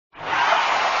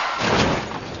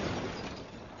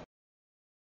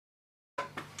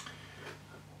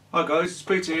Hi guys, it's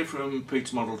Peter here from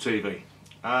Peter Model TV.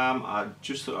 I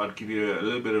just thought I'd give you a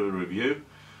little bit of a review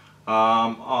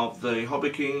of the Hobby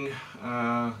King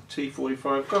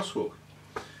T45 Goshawk.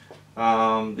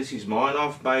 This is mine.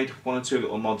 I've made one or two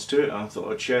little mods to it and I thought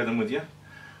I'd share them with you.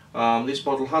 This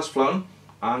model has flown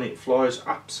and it flies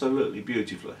absolutely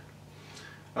beautifully.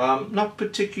 Not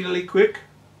particularly quick,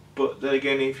 but then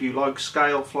again, if you like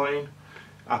scale flying,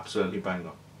 absolutely bang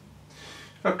on.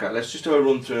 Okay, let's just have a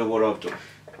run through what I've done.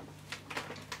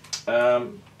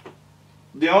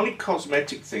 The only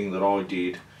cosmetic thing that I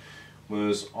did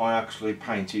was I actually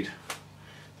painted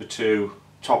the two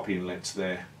top inlets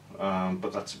there,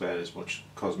 but that's about as much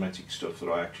cosmetic stuff that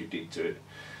I actually did to it.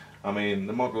 I mean,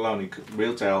 the model only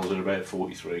retails at about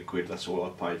 43 quid, that's all I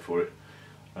paid for it.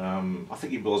 I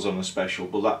think it was on a special,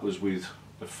 but that was with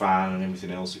the fan and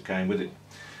everything else that came with it.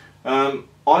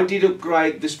 I did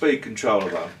upgrade the speed controller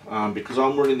though, because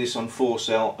I'm running this on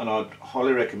 4-cell and I'd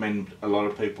highly recommend a lot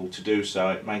of people to do so.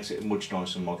 It makes it a much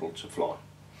nicer model to fly.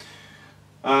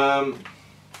 I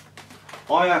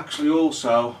actually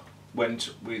also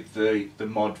went with the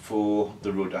mod for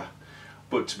the rudder,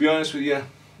 but to be honest with you,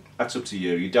 that's up to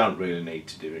you. You don't really need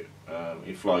to do it.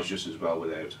 It flies just as well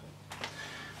without.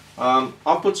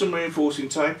 I've put some reinforcing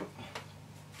tape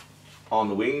on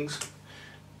the wings,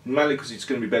 mainly because it's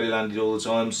going to be belly landed all the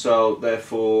time, so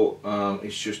therefore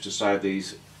it's just to save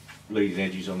these leading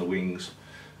edges on the wings,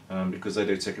 because they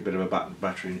do take a bit of a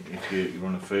battering if you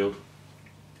run a field.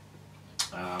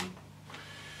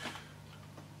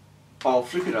 I'll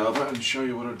flip it over and show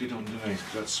you what I did underneath,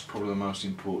 because that's probably the most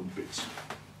important bits.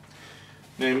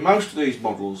 Now most of these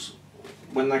models,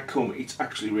 when they come, it's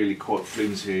actually really quite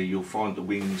flimsy. You'll find the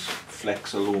wings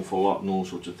flex an awful lot and all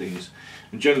sorts of things,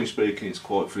 and generally speaking it's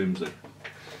quite flimsy.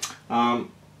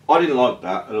 I didn't like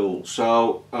that at all,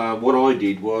 so what I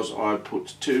did was I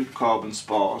put two carbon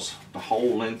spars the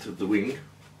whole length of the wing,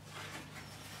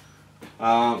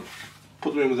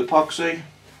 put them in with epoxy,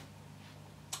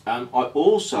 and I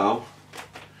also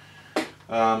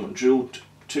drilled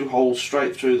two holes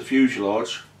straight through the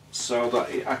fuselage so that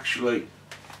it actually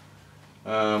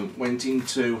went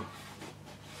into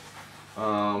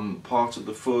part of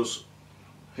the fuzz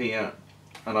here,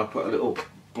 and I put a little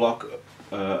block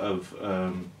of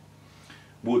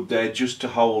wood there just to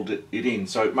hold it in,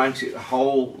 so it makes it a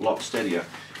whole lot steadier,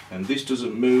 and this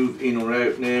doesn't move in or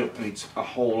out now, and it's a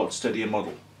whole lot steadier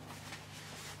model.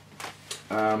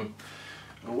 I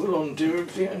will undo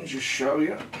everything and just show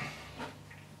you.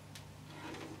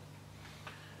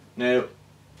 Now,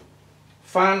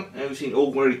 fan, everything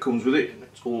already comes with it,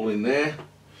 it's all in there.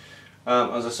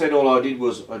 As I said, all I did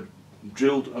was I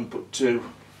drilled and put two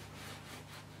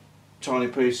tiny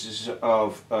pieces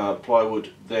of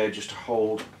plywood there just to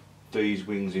hold these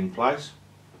wings in place.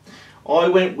 I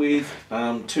went with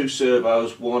two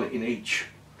servos, one in each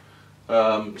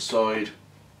side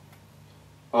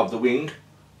of the wing,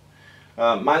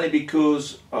 mainly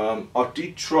because I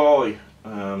did try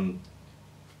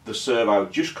the servo.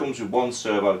 It just comes with one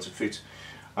servo to fit,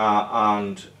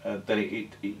 and then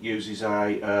it uses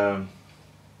a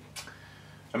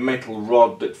metal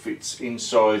rod that fits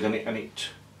inside, and it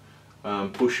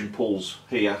push and pulls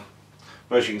here.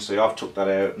 But as you can see, I've took that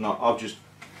out and I've just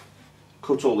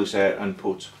cut all this out and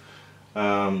put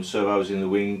servos in the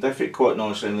wing. They fit quite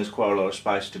nicely and there's quite a lot of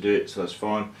space to do it, so that's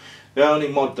fine. The only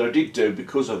mod that I did do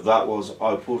because of that was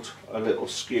I put a little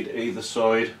skid either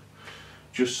side,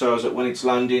 just so that when it's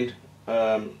landing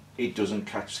it doesn't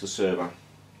catch the servo,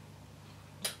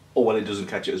 or well, it doesn't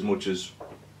catch it as much as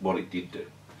what it did do.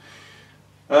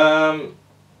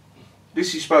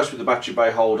 This is supposed to be the battery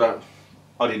bay holder.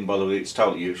 I didn't bother with it, it's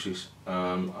totally useless.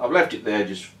 I've left it there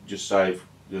just save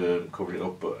covering it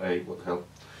up, but hey, what the hell.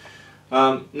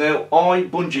 Now I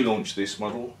bungee launched this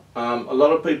model. A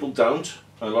lot of people don't.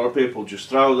 A lot of people just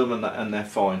throw them and they're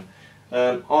fine.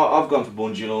 I've gone for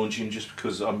bungee launching just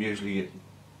because I'm usually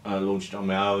launched on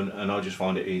my own and I just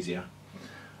find it easier.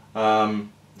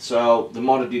 So the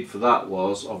mod I did for that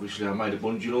was, obviously I made a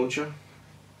bungee launcher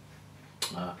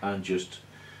and just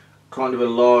kind of a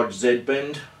large Z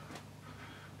bend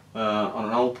on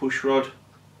an old push rod,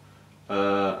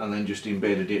 and then just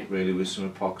embedded it really with some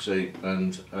epoxy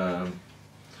and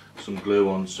some glue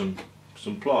on some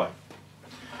ply.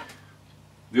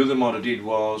 The other mod I did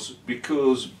was,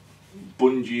 because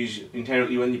bungees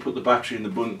inherently, when you put the battery in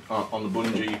on the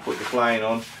bungee, you put the plane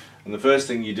on, and the first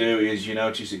thing you do is you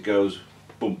notice it goes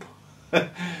bump.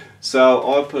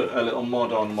 So I put a little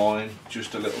mod on mine,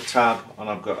 just a little tab, and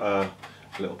I've got a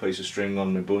little piece of string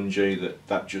on my bungee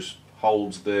that just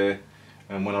holds there,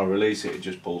 and when I release it, it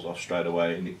just pulls off straight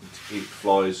away, and it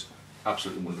flies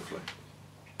absolutely wonderfully.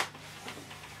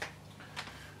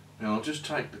 Now I'll just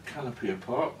take the canopy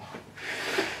apart.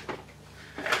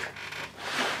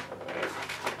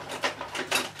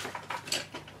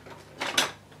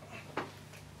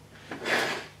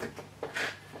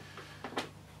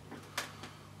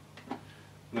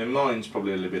 Now mine's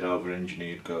probably a little bit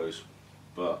over-engineered, guys,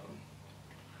 but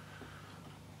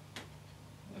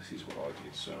this is what I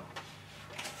did. So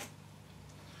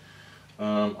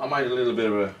I made a little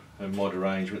bit of a mod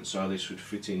arrangement so this would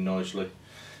fit in nicely.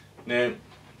 Now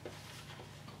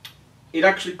it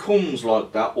actually comes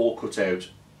like that, all cut out,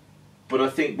 but I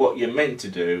think what you're meant to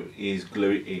do is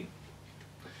glue it in.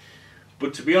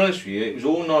 But to be honest with you, it was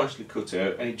all nicely cut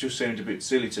out, and it just seemed a bit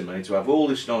silly to me to have all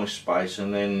this nice space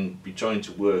and then be trying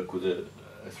to work with a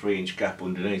 3-inch gap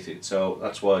underneath it. So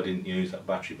that's why I didn't use that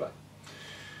battery back.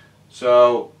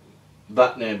 So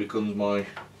that now becomes my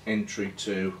entry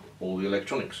to all the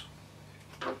electronics.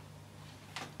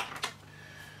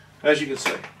 As you can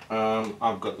see,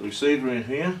 I've got the receiver in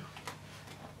here,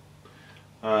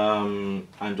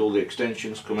 and all the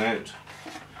extensions come out.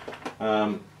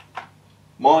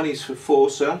 Mine is for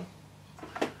 4-cell.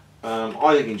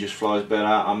 I think it just flies better.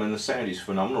 I mean, the sound is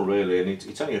phenomenal really, and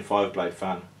it's only a 5-blade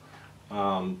fan,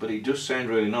 but it does sound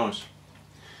really nice.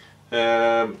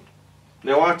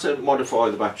 Now I had to modify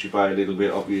the battery bay a little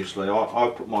bit. Obviously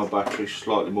I put my battery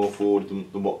slightly more forward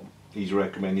than what he's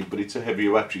recommended, but it's a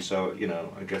heavier battery, so you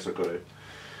know, I guess I got to.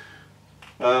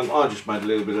 I just made a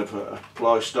little bit of a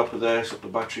ply stopper there, stop the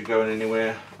battery going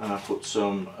anywhere, and I put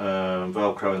some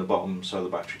velcro in the bottom so the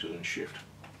battery doesn't shift.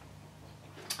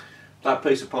 That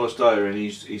piece of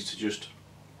polystyrene is to just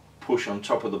push on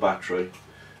top of the battery,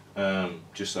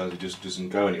 just so it just doesn't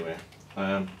go anywhere.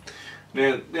 Now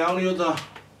the only other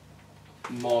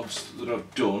mods that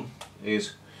I've done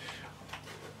is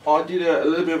I did a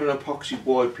little bit of an epoxy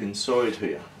wipe inside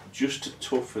here just to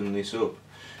toughen this up,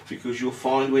 because you'll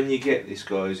find when you get this,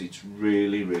 guys, it's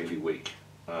really weak,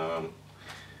 and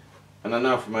I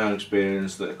know from my own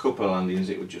experience that a couple of landings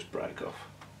it would just break off.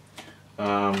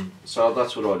 So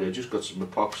that's what I did. I just got some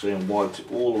epoxy and wiped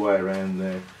it all the way around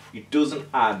there. It doesn't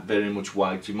add very much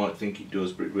weight. You might think it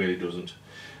does, but it really doesn't.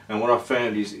 And what I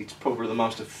found is it's probably the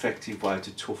most effective way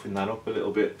to toughen that up a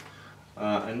little bit,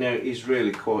 and now it is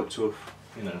really quite tough,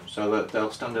 you know, so that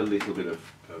they'll stand a little bit of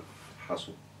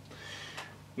hassle.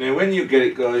 Now when you get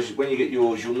it, guys, when you get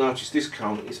yours, you'll notice this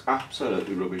cone is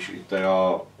absolutely rubbish. They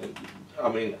are, I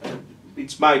mean,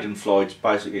 it's maiden flight,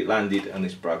 basically it landed and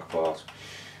it's broke apart.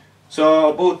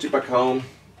 So I brought it back home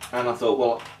and I thought,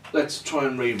 well, let's try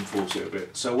and reinforce it a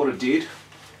bit. So what I did,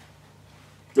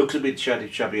 looks a bit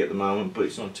shabby at the moment, but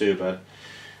it's not too bad,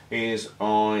 is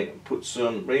I put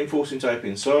some reinforcing tape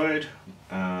inside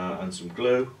and some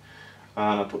glue,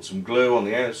 and I put some glue on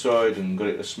the outside and got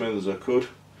it as smooth as I could,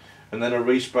 and then I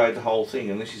resprayed the whole thing,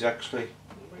 and this is actually,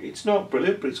 it's not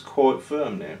brilliant, but it's quite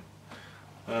firm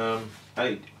now,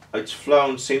 and it's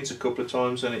flown since a couple of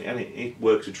times, and it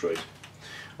works a treat.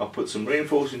 I'll put some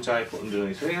reinforcing tape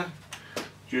underneath here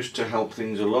just to help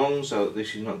things along so that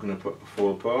this is not going to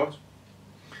fall apart.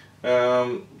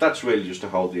 That's really just to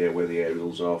hold the air where the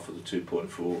aerials are for the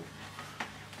 2.4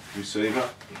 receiver.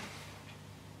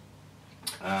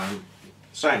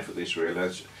 Same for this really,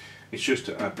 it's just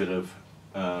a bit of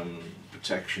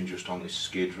protection just on this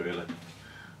skid really,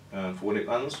 for when it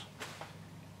lands.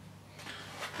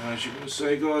 As you can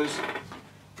see, guys,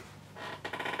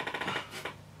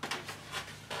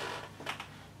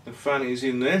 the fan is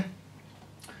in there.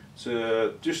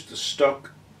 It's just a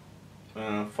stock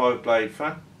 5-blade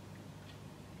fan.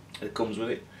 It comes with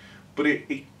it, but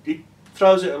it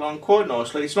throws it along quite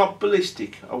nicely. It's not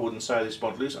ballistic, I wouldn't say this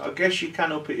model is. I guess you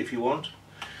can up it if you want.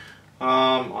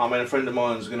 I mean, a friend of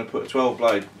mine is going to put a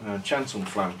 12-blade Chanson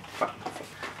fan. A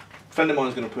friend of mine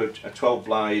is going to put a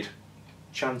 12-blade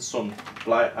Chanson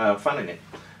fan in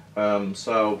it.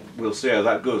 So we'll see how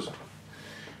that goes.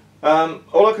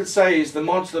 All I could say is the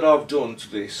mods that I've done to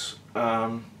this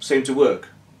seem to work.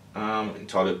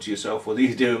 Entirely up to yourself whether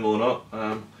you do them or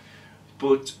not.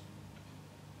 But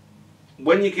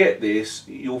when you get this,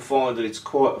 you'll find that it's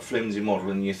quite a flimsy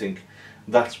model, and you think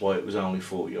that's why it was only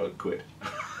 40-odd quid.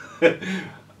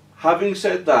 Having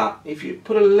said that, if you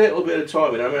put a little bit of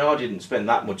time in, I mean, I didn't spend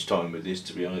that much time with this,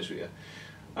 to be honest with you.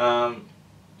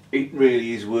 It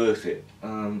really is worth it.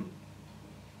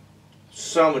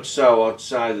 So much so, I'd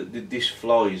say that this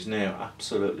flies now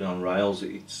absolutely on rails.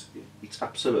 It's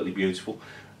absolutely beautiful.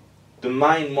 The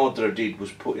main mod that I did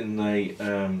was put in the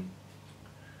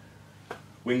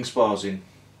wing spars in,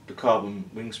 the carbon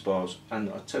wing spars, and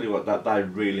I tell you what, that they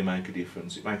really make a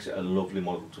difference. It makes it a lovely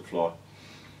model to fly.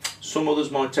 Some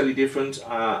others might tell you different,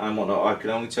 and whatnot. I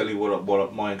can only tell you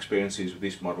what my experience is with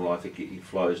this model. I think it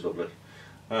flies lovely.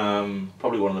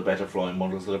 Probably one of the better flying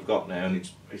models that I've got now, and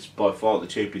it's by far the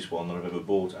cheapest one that I've ever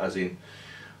bought. As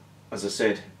I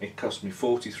said, it cost me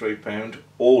 £43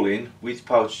 all in with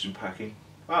postage and packing.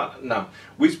 No,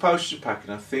 with postage and packing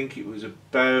I think it was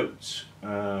about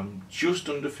just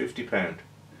under £50.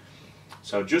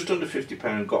 So just under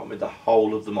 £50 got me the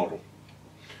whole of the model,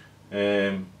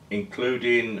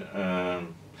 including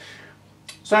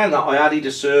saying that I added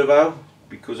a servo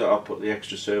because I put the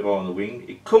extra servo on the wing.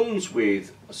 It comes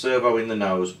with a servo in the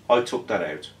nose. I took that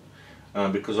out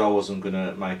because I wasn't going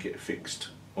to make it a fixed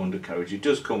undercarriage. It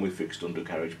does come with fixed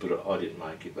undercarriage, but I didn't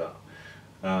make it that.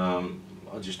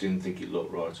 I just didn't think it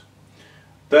looked right.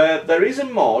 There is a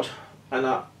mod, and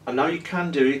I know you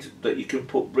can do it, that you can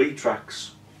put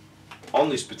retracts on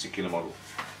this particular model.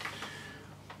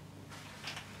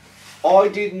 I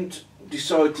didn't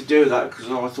decide to do that because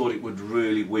I thought it would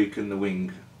really weaken the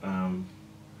wing.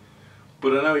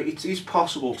 But I know it is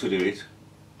possible to do it,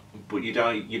 but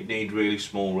you'd need really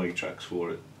small retracts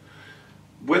for it.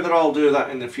 Whether I'll do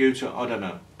that in the future, I don't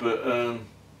know. But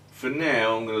for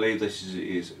now, I'm going to leave this as it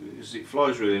is. It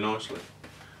flies really nicely.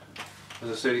 As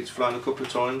I said, it's flown a couple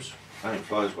of times and it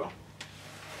flies well.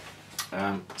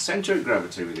 Centre of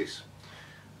gravity with this.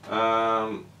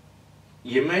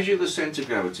 You measure the centre of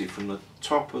gravity from the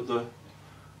top of the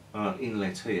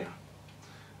inlet here.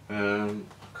 I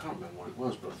can't remember what it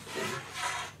was, but I think,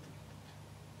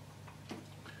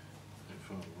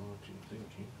 if I'm right in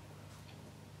thinking,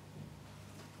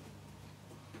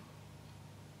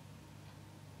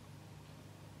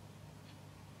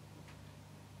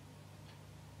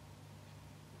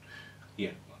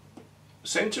 yeah,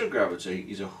 centre of gravity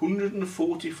is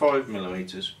 145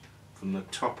 millimeters from the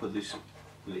top of this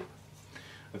lip.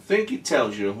 I think it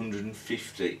tells you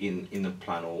 150 in the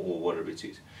plan, or whatever it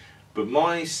is, but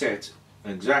mine is set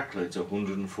exactly to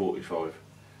 145,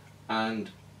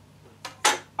 and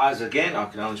as again I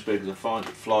can only speak as I find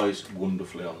it flies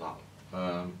wonderfully on that.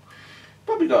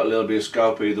 Probably got a little bit of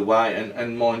scope either way,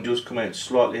 and mine does come out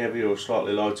slightly heavier or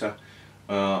slightly lighter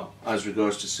as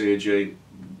regards to CG,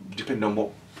 depending on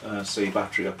what C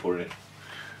battery I put in it.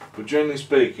 But generally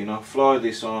speaking, I fly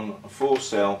this on a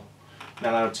 4-cell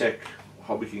Nanotech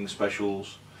Hobby King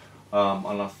Specials,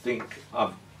 and I think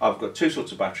I've got two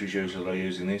sorts of batteries usually I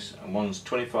use in this, and one's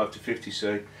 25 to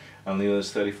 50C and the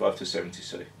other's 35 to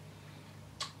 70C.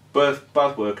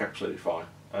 Both work absolutely fine.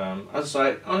 As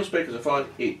I say, only speakers I find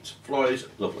it flies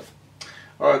lovely.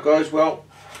 Alright guys, well,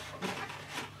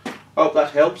 hope that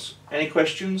helps. Any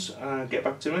questions, get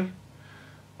back to me.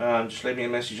 Just leave me a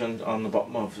message on the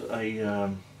bottom of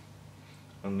the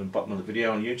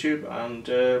video on YouTube,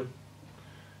 and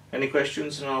any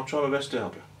questions, and I'll try my best to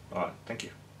help you. Alright, thank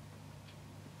you.